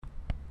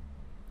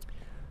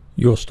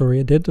Your Story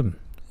Addendum,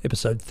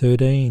 episode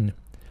 13.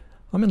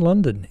 I'm in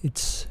London.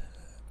 It's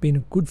been a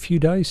good few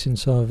days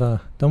since I've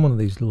done one of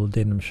these little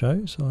addendum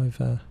shows. I've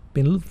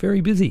been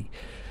very busy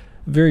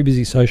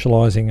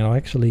socialising, and I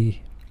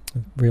actually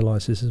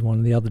realise this is one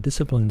of the other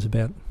disciplines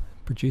about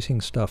producing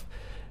stuff.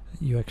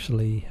 You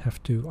actually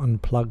have to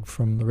unplug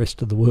from the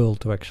rest of the world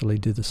to actually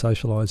do the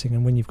socialising,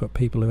 and when you've got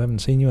people who haven't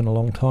seen you in a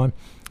long time,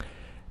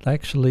 they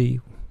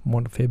actually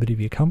want a fair bit of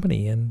your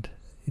company, and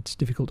it's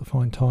difficult to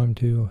find time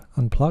to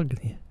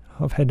unplug.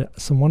 I've had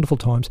some wonderful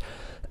times.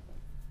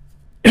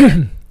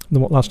 The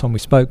last time we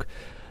spoke,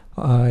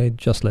 I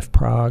just left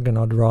Prague and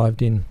I'd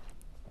arrived in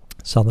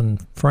southern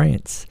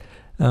France,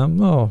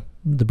 the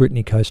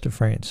Brittany coast of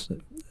France,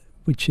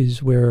 which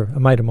is where a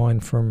mate of mine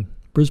from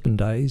Brisbane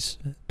days,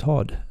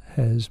 Todd,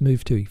 has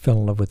moved to. He fell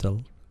in love with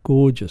a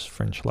gorgeous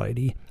French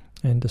lady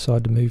and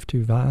decided to move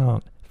to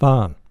Vannes,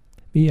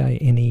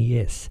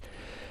 V-A-N-E-S.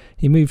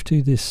 He moved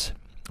to this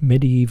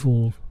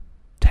medieval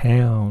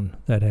town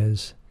that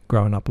has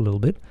grown up a little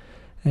bit,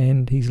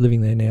 and he's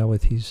living there now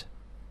with his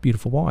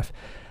beautiful wife.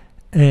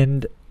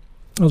 And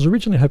I was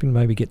originally hoping to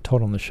maybe get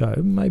Todd on the show.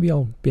 Maybe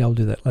I'll be able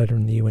to do that later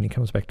in the year when he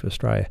comes back to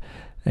Australia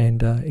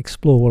and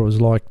explore what it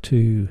was like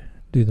to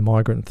do the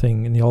migrant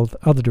thing in the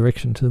other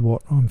direction to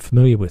what I'm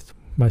familiar with.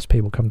 Most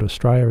people come to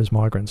Australia as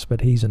migrants, but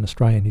he's an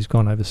Australian. He's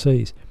gone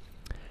overseas.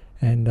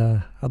 And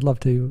I'd love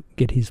to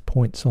get his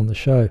points on the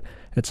show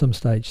at some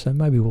stage, so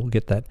maybe we'll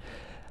get that.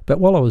 But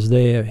while I was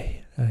there,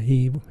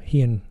 he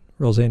and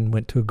Roseanne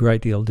went to a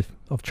great deal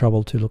of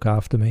trouble to look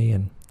after me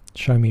and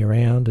show me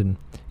around and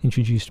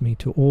introduced me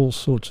to all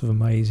sorts of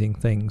amazing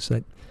things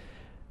that,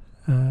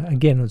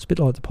 again, it's a bit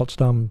like the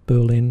Potsdam,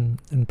 Berlin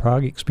and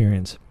Prague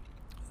experience.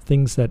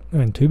 Things that,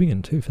 and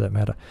Tübingen too for that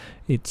matter,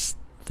 it's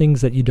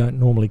things that you don't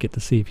normally get to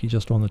see if you're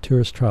just on the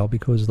tourist trail,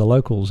 because the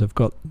locals have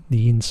got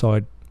the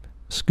inside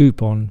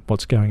scoop on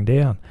what's going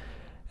down.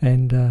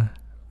 And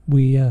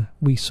we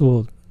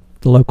saw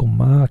the local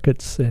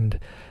markets, and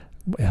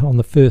on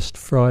the first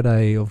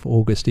Friday of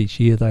August each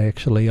year they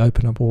actually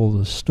open up all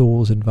the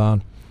stores in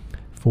Vannes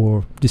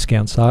for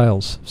discount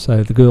sales.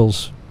 So the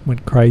girls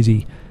went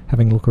crazy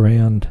having a look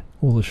around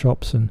all the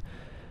shops, and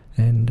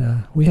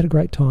we had a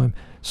great time.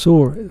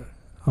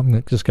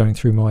 I'm just going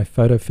through my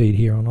photo feed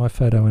here on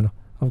iPhoto, and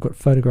I've got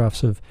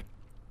photographs of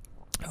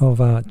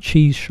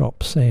cheese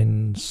shops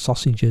and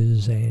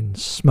sausages and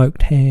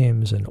smoked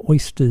hams and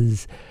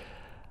oysters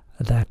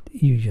that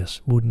you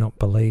just would not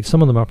believe.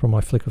 Some of them are up on my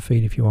Flickr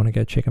feed if you want to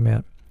go check them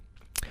out.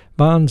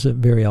 Vannes is a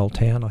very old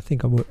town. I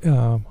think I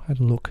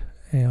had a look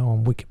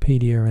on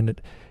Wikipedia, and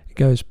it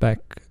goes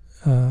back,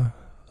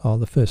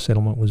 the first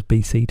settlement was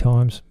BC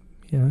times,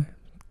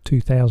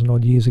 2,000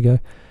 odd years ago.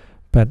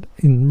 But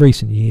in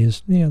recent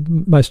years,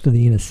 most of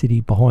the inner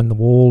city behind the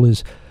wall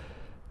is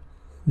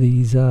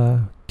these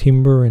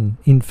timber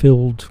and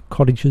infilled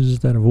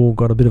cottages that have all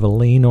got a bit of a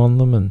lean on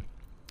them,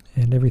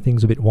 and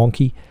everything's a bit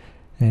wonky.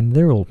 And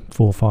they're all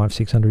 400, 500,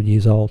 600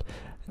 years old.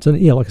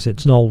 Like I said,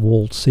 it's an old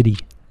walled city,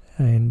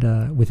 and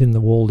within the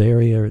walled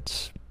area,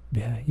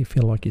 you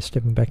feel like you're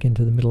stepping back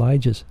into the Middle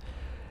Ages.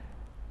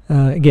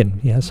 Again,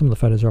 some of the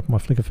photos are up on my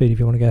Flickr feed if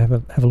you want to go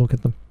have a look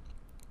at them.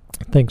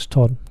 Thanks,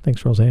 Todd.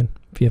 Thanks, Roseanne,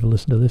 if you ever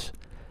listen to this.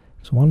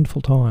 It's a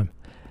wonderful time.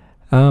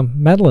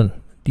 Madeline,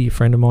 dear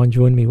friend of mine,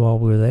 joined me while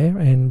we were there,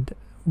 and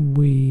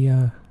we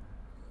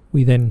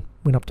then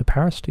went up to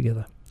Paris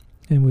together,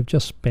 and we've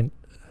just spent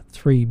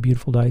 3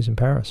 beautiful days in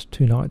Paris,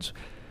 2 nights.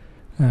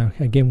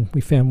 Again,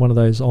 we found one of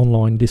those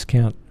online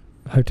discount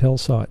hotel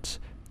sites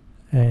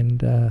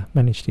and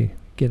managed to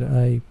get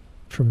a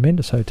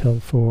tremendous hotel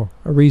for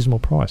a reasonable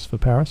price for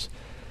Paris.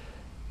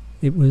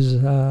 It was,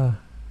 a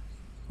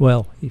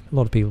lot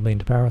of people have been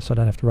to Paris. I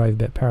don't have to rave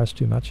about Paris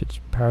too much.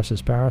 Paris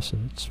is Paris,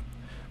 and it's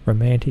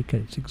romantic,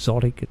 it's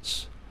exotic,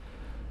 it's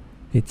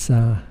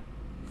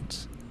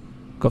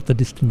got the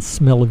distant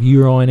smell of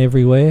urine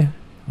everywhere.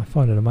 I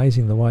find it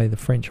amazing the way the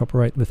French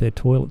operate with their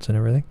toilets and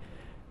everything.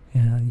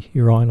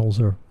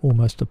 Urinals are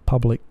almost a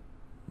public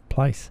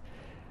place.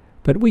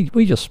 But we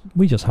just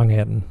hung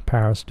out in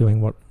Paris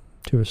doing what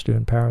tourists do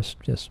in Paris,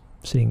 just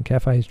sitting in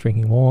cafes,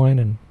 drinking wine,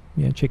 and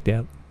checked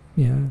out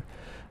a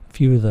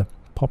few of the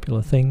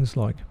popular things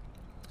like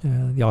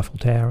the Eiffel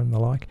Tower and the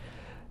like.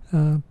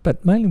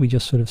 But mainly we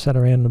just sort of sat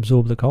around and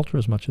absorbed the culture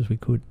as much as we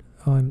could.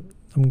 I'm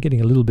getting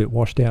a little bit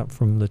washed out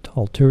from the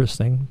whole tourist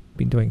thing.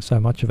 Been doing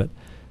so much of it.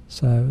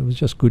 So it was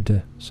just good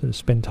to sort of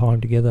spend time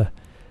together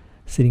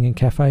sitting in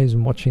cafes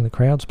and watching the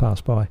crowds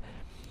pass by.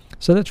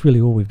 So that's really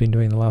all we've been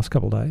doing the last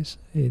couple of days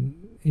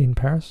in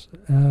Paris.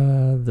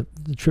 The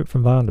trip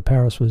from Vannes to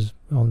Paris was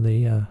on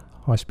the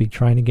high-speed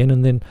train again,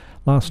 and then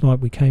last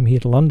night we came here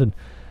to London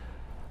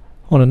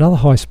on another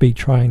high-speed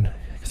train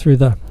through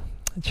the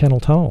Channel.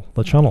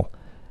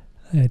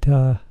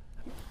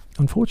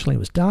 Unfortunately, it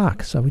was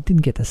dark, so we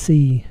didn't get to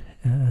see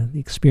the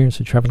experience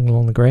of travelling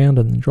along the ground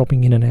and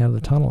dropping in and out of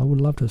the tunnel. I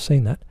would love to have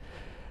seen that.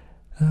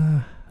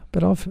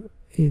 But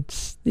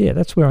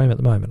that's where I am at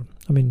the moment.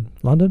 I'm in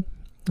London.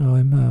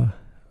 I'm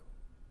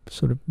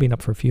sort of been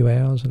up for a few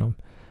hours, and I'm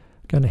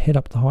going to head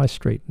up the high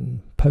street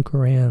and poke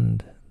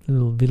around the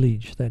little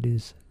village that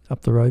is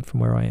up the road from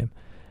where I am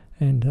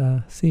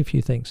and see a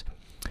few things.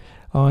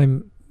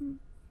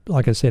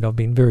 Like I said, I've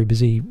been very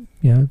busy,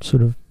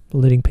 sort of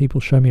letting people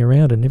show me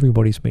around, and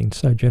everybody's been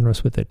so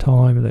generous with their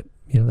time that,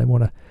 they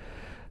want to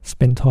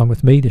spend time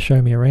with me to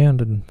show me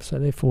around, and so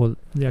therefore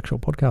the actual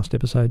podcast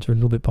episodes are a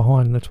little bit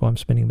behind, and that's why I'm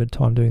spending a bit of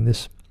time doing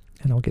this,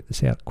 and I'll get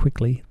this out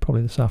quickly,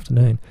 probably this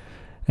afternoon.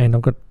 And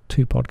I've got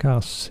 2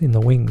 podcasts in the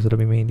wings that I've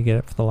been meaning to get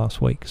out for the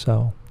last week, so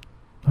I'll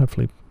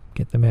hopefully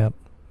get them out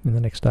in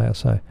the next day or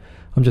so.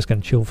 I'm just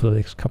going to chill for the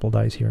next couple of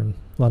days here in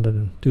London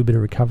and do a bit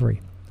of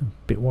recovery. I'm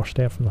a bit washed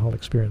out from the whole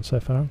experience so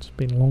far. It's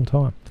been a long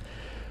time.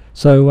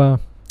 So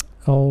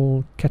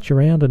I'll catch you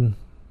around, and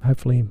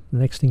hopefully the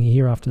next thing you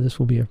hear after this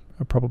will be a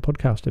proper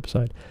podcast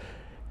episode.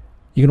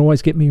 You can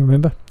always get me,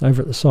 remember,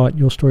 over at the site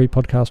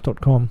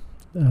yourstorypodcast.com,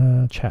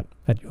 chat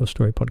at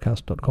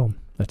yourstorypodcast.com.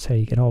 That's how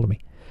you get hold of me.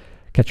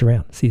 Catch you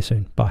around. See you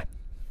soon. Bye.